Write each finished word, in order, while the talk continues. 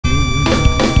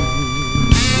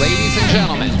Ladies and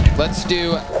gentlemen, let's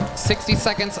do 60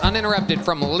 seconds uninterrupted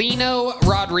from Lino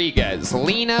Rodriguez.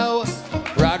 Lino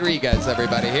Rodriguez,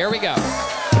 everybody. Here we go.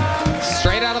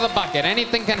 Straight out of the bucket.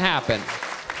 Anything can happen.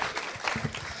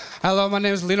 Hello, my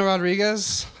name is Lino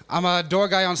Rodriguez. I'm a door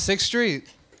guy on 6th Street.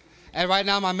 And right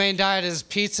now my main diet is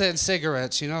pizza and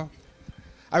cigarettes, you know?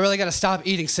 I really gotta stop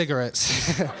eating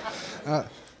cigarettes.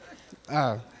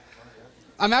 I'm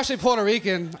actually Puerto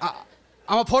Rican.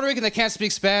 I'm a Puerto Rican that can't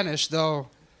speak Spanish, though.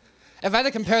 If I had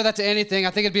to compare that to anything, I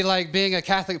think it'd be like being a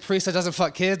Catholic priest that doesn't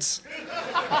fuck kids.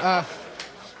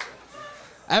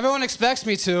 Everyone expects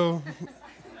me to,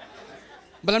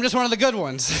 but I'm just one of the good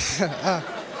ones. I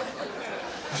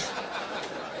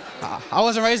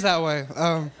wasn't raised that way.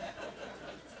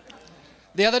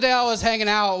 The other day I was hanging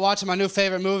out watching my new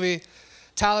favorite movie,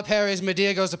 Tyler Perry's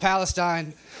Medea Goes to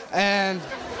Palestine, and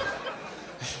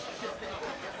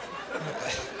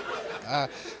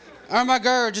earn my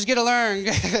girl, just get a learn.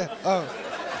 Oh.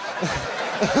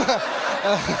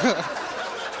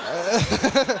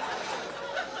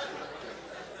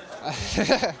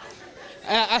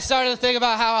 And I started to think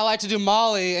about how I like to do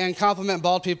Molly and compliment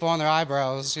bald people on their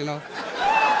eyebrows, you know?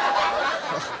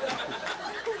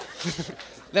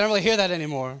 They don't really hear that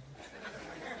anymore.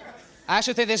 I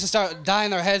actually think they should start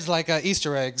dyeing their heads like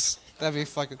Easter eggs. That'd be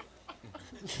fucking...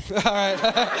 All right.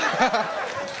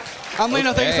 I'm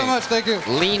Lino, thank you so much, thank you.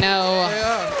 Lino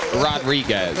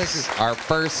Rodriguez, our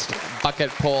first bucket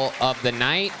pull of the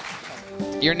night.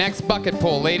 Your next bucket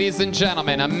pull, ladies and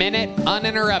gentlemen, a minute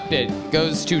uninterrupted,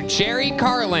 goes to Jerry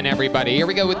Carlin, everybody. Here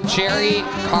we go with Jerry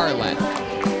Carlin.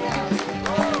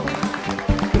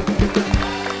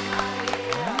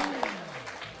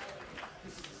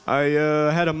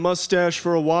 I had a mustache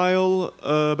for a while,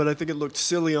 but I think it looked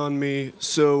silly on me,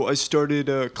 so I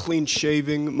started clean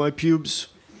shaving my pubes.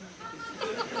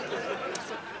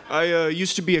 I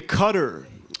used to be a cutter,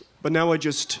 but now I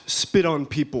just spit on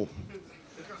people.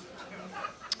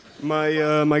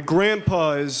 My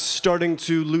grandpa is starting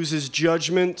to lose his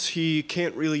judgment. He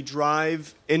can't really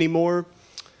drive anymore,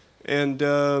 and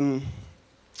there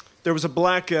was a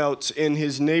blackout in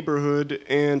his neighborhood,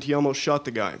 and he almost shot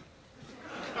the guy.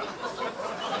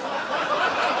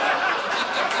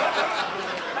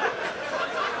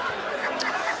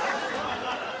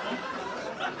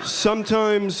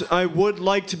 Sometimes I would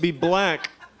like to be black,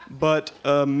 but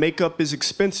makeup is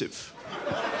expensive.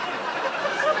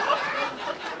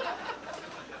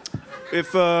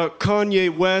 If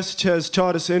Kanye West has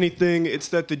taught us anything, it's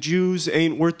that the Jews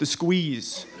ain't worth the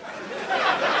squeeze.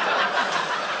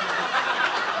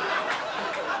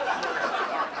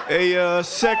 A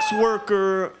sex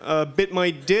worker bit my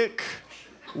dick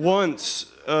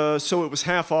once, so it was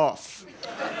half off.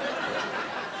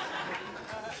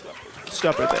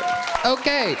 Stop right there.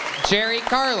 Okay, Jerry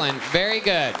Carlin, very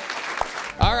good.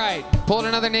 All right, pulled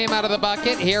another name out of the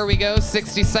bucket. Here we go,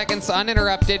 60 seconds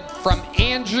uninterrupted from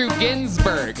Andrew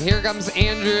Ginsberg. Here comes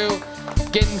Andrew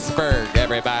Ginsberg,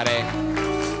 everybody.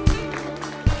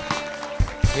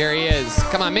 Here he is.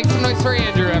 Come on, make some noise for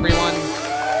Andrew, everyone.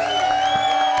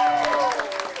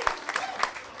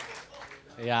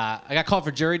 Yeah, I got called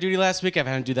for jury duty last week. I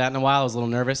haven't had to do that in a while. I was a little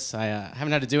nervous. I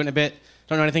haven't had to do it in a bit.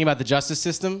 Don't know anything about the justice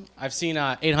system. I've seen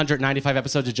 895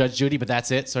 episodes of Judge Judy, but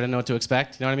that's it, so I didn't know what to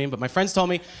expect. You know what I mean? But my friends told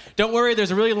me, don't worry,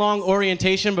 there's a really long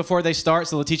orientation before they start,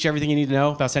 so they'll teach you everything you need to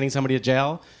know about sending somebody to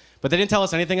jail. But they didn't tell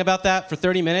us anything about that. For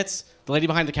 30 minutes, the lady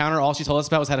behind the counter, all she told us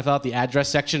about was how to fill out the address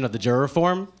section of the juror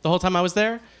form the whole time I was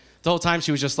there. The whole time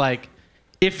she was just like,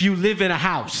 if you live in a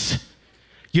house,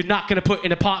 you're not going to put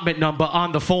an apartment number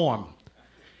on the form.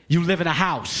 You live in a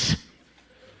house.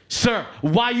 Sir,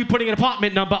 why are you putting an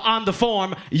apartment number on the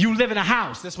form? You live in a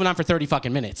house. This went on for 30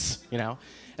 fucking minutes, you know?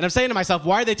 And I'm saying to myself,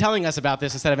 why are they telling us about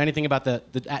this instead of anything about the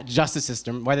justice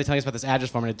system? Why are they telling us about this address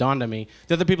form? And it dawned on me,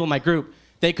 the other people in my group,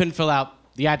 they couldn't fill out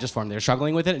the address form. They were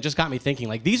struggling with it. It just got me thinking,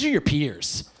 like, these are your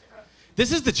peers.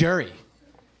 This is the jury.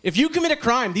 If you commit a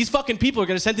crime, these fucking people are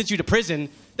gonna sentence you to prison.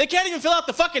 They can't even fill out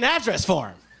the fucking address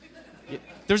form.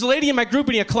 There's a lady in my group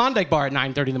in a Klondike bar at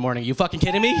 9:30 in the morning. Are you fucking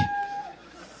kidding me?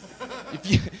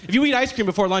 If you eat ice cream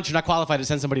before lunch, you're not qualified to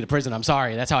send somebody to prison. I'm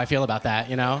sorry. That's how I feel about that,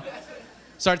 you know?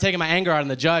 Started taking my anger out on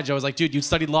the judge. I was like, dude, you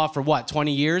studied law for what,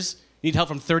 20 years? You need help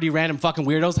from 30 random fucking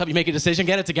weirdos to help you make a decision?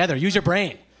 Get it together. Use your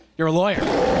brain. You're a lawyer.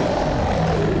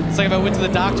 It's like if I went to the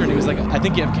doctor and he was like, I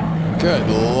think you have... Good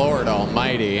Lord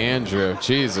almighty, Andrew.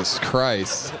 Jesus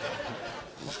Christ.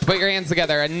 Put your hands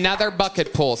together. Another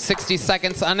bucket pull. 60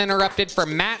 seconds uninterrupted for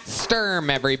Matt Sturm,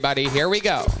 everybody. Here we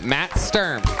go. Matt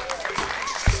Sturm.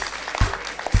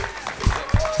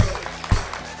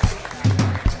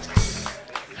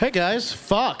 Hey guys,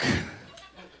 fuck.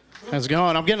 How's it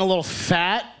going? I'm getting a little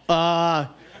fat.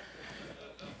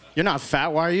 You're not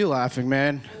fat. Why are you laughing,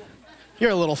 man?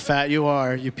 You're a little fat. You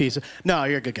are, you piece of... No,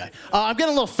 you're a good guy. I'm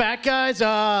getting a little fat, guys.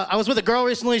 I was with a girl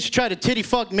recently. She tried to titty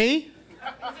fuck me.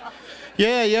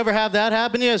 Yeah, you ever have that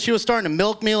happen? Yeah, she was starting to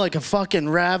milk me like a fucking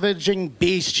ravaging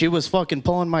beast. She was fucking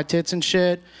pulling my tits and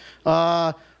shit.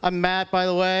 I'm Matt, by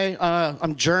the way.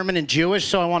 I'm German and Jewish,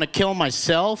 so I want to kill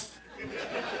myself.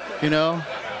 You know?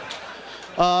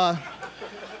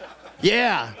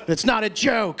 Yeah, it's not a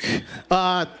joke.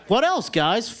 What else,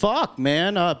 guys? Fuck,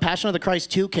 man. Passion of the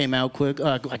Christ 2 came out quick.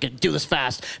 I can do this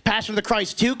fast. Passion of the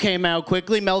Christ 2 came out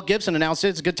quickly. Mel Gibson announced it.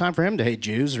 It's a good time for him to hate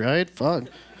Jews, right? Fuck.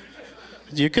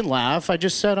 You can laugh. I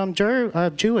just said I'm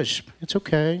Jewish. It's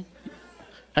okay.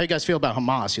 How you guys feel about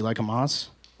Hamas? You like Hamas?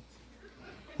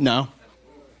 No?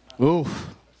 Ooh.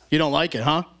 You don't like it,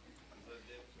 huh?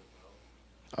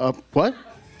 What?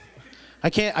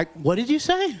 What did you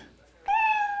say?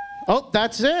 Oh,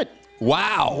 that's it.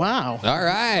 Wow. Wow. All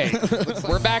right.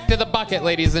 We're back to the bucket,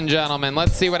 ladies and gentlemen.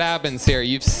 Let's see what happens here.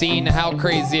 You've seen how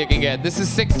crazy it can get. This is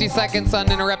 60 Seconds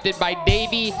Uninterrupted by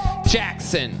Davey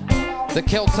Jackson. The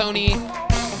Kill Tony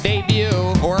debut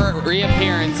or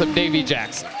reappearance of Davey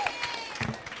Jackson.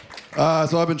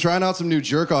 So I've been trying out some new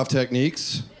jerk-off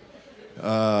techniques.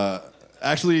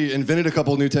 Actually invented a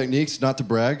couple new techniques, not to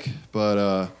brag,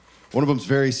 but one of them's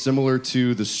very similar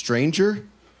to The Stranger.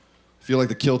 I feel like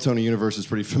the Kill Tony universe is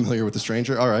pretty familiar with The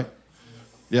Stranger. All right.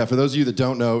 Yeah, for those of you that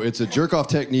don't know, it's a jerk-off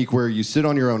technique where you sit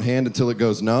on your own hand until it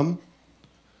goes numb,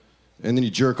 and then you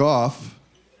jerk off,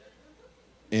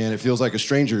 and it feels like a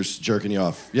stranger's jerking you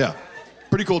off. Yeah.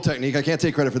 Pretty cool technique. I can't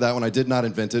take credit for that one. I did not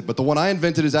invent it. But the one I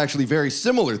invented is actually very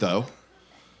similar, though.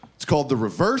 It's called the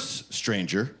reverse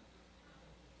stranger.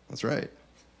 That's right.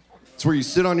 It's where you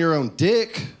sit on your own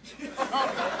dick.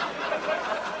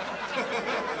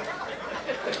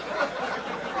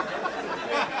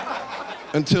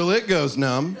 Until it goes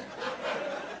numb.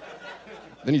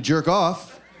 Then you jerk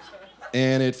off,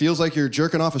 and it feels like you're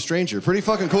jerking off a stranger. Pretty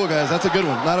fucking cool, guys. That's a good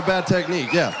one. Not a bad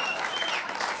technique. Yeah.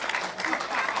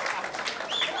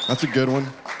 That's a good one.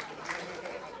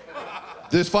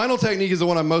 This final technique is the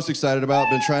one I'm most excited about.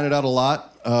 Been trying it out a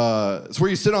lot. It's where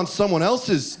you sit on someone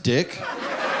else's dick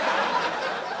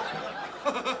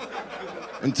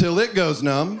until it goes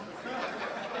numb.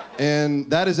 And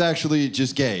that is actually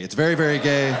just gay. It's very, very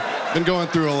gay. Been going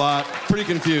through a lot. Pretty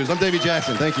confused. I'm Davey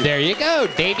Jackson. Thank you. There you go,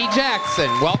 Davey Jackson.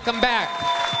 Welcome back.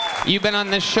 You've been on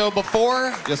this show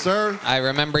before? Yes, sir. I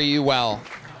remember you well.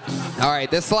 All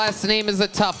right, this last name is a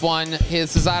tough one.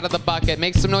 His is out of the bucket.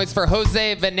 Make some noise for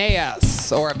Jose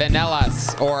Veneas, or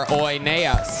Venelas, or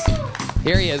Oineas.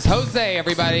 Here he is. Jose,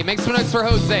 everybody. Make some noise for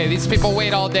Jose. These people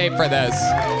wait all day for this.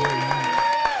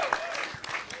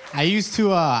 I used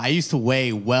to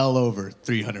weigh well over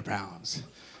 300 pounds.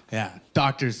 Yeah,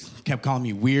 doctors kept calling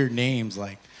me weird names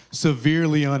like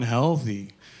severely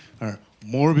unhealthy or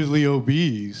morbidly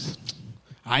obese.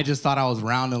 I just thought I was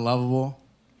round and lovable.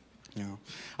 You know,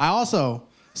 I also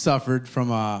suffered from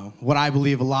what I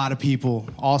believe a lot of people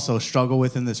also struggle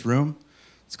with in this room.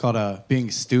 It's called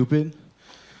being stupid.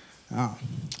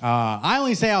 I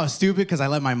only say I was stupid because I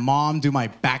let my mom do my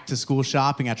back-to-school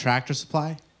shopping at Tractor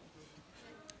Supply.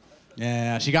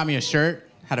 Yeah, she got me a shirt,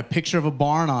 had a picture of a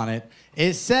barn on it.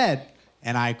 It said,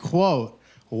 and I quote,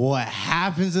 "What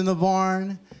happens in the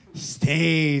barn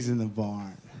stays in the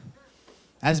barn."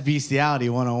 That's bestiality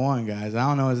 101, guys. I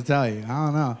don't know what to tell you. I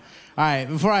don't know. All right,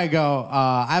 before I go,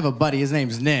 I have a buddy. His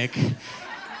name's Nick. Every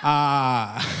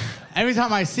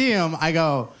time I see him, I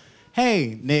go,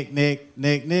 "Hey, Nick,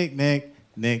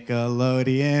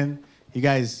 Nickelodeon." You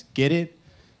guys get it?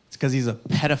 It's because he's a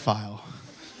pedophile.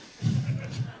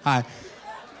 Hi.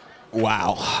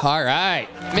 Wow. All right.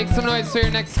 Make some noise for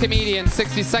your next comedian.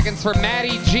 60 seconds for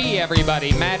Matty G,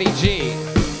 everybody. Matty G.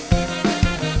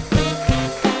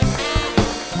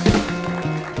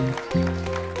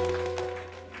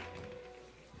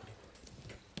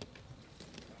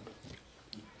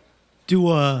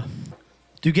 Do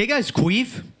gay guys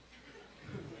queef?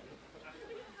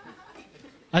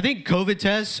 I think COVID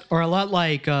tests are a lot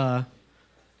like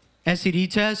STD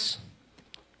tests.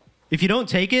 If you don't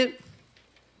take it,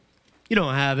 you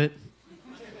don't have it.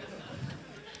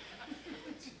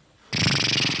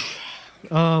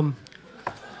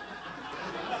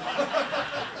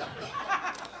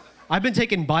 I've been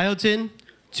taking biotin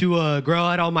to grow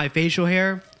out all my facial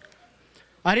hair.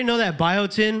 I didn't know that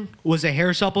biotin was a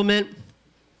hair supplement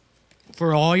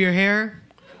for all your hair.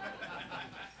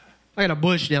 I got a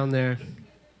bush down there.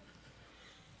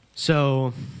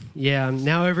 So, yeah,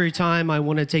 now every time I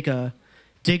want to take a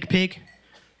dick pic,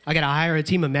 I gotta hire a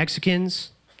team of Mexicans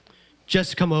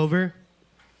just to come over.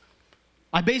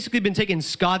 I've basically been taking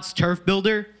Scott's Turf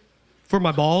Builder for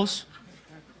my balls.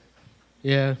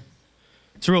 Yeah.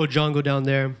 It's a real jungle down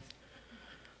there.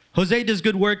 Jose does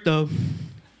good work, though.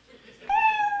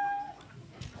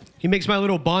 He makes my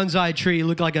little bonsai tree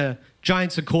look like a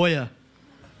giant sequoia.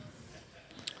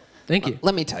 Thank you.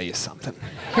 Let me tell you something.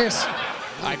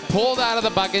 I pulled out of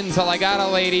the bucket until I got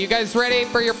a lady. You guys ready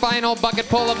for your final bucket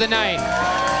pull of the night?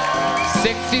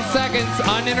 60 seconds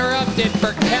uninterrupted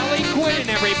for Kelly Quinn,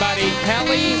 everybody.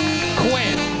 Kelly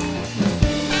Quinn.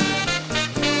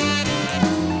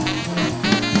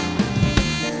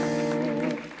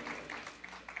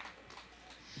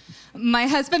 My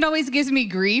husband always gives me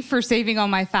grief for saving all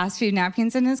my fast food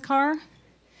napkins in his car.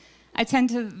 I tend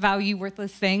to value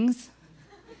worthless things,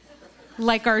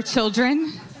 like our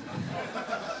children.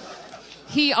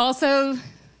 He also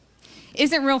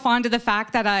isn't real fond of the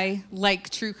fact that I like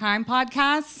true crime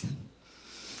podcasts.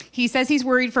 He says he's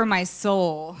worried for my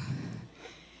soul.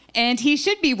 And he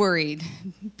should be worried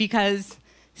because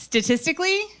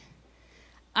statistically,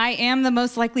 I am the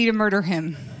most likely to murder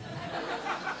him.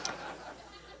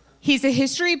 He's a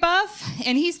history buff,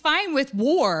 and he's fine with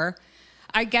war.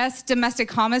 I guess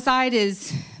domestic homicide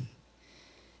is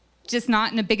just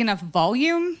not in a big enough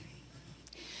volume.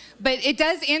 But it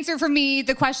does answer for me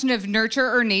the question of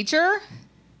nurture or nature.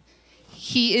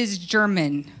 He is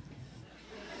German.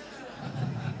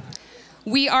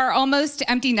 We are almost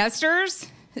empty nesters,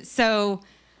 so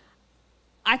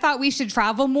I thought we should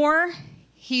travel more.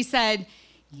 He said,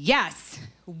 yes,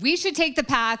 we should take the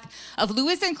path of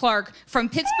Lewis and Clark from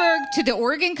Pittsburgh to the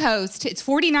Oregon coast. It's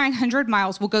 4,900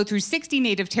 miles. We'll go through 60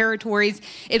 native territories.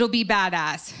 It'll be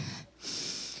badass.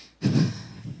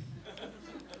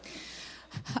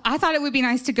 I thought it would be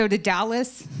nice to go to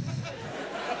Dallas.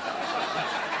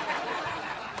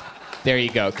 There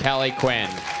you go, Kelly Quinn.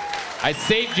 I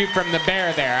saved you from the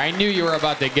bear there. I knew you were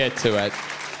about to get to it.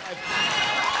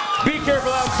 Be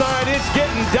careful outside. It's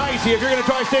getting dicey. If you're going to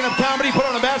try stand-up comedy, put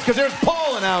on a mask because there's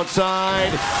pollen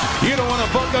outside. You don't want to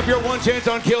fuck up your one chance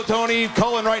on Kill Tony.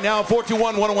 Call in right now,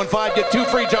 421-1015. Get 2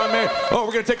 free John Mayer. Oh,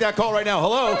 we're going to take that call right now.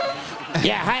 Hello?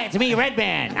 Yeah, hi, it's me, Red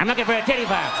Man. I'm looking for a titty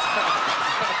box.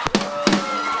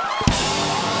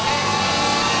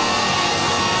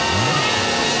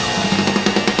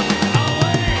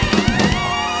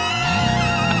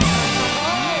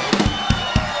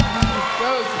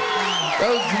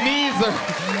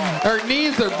 Her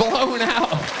knees are blown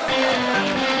out.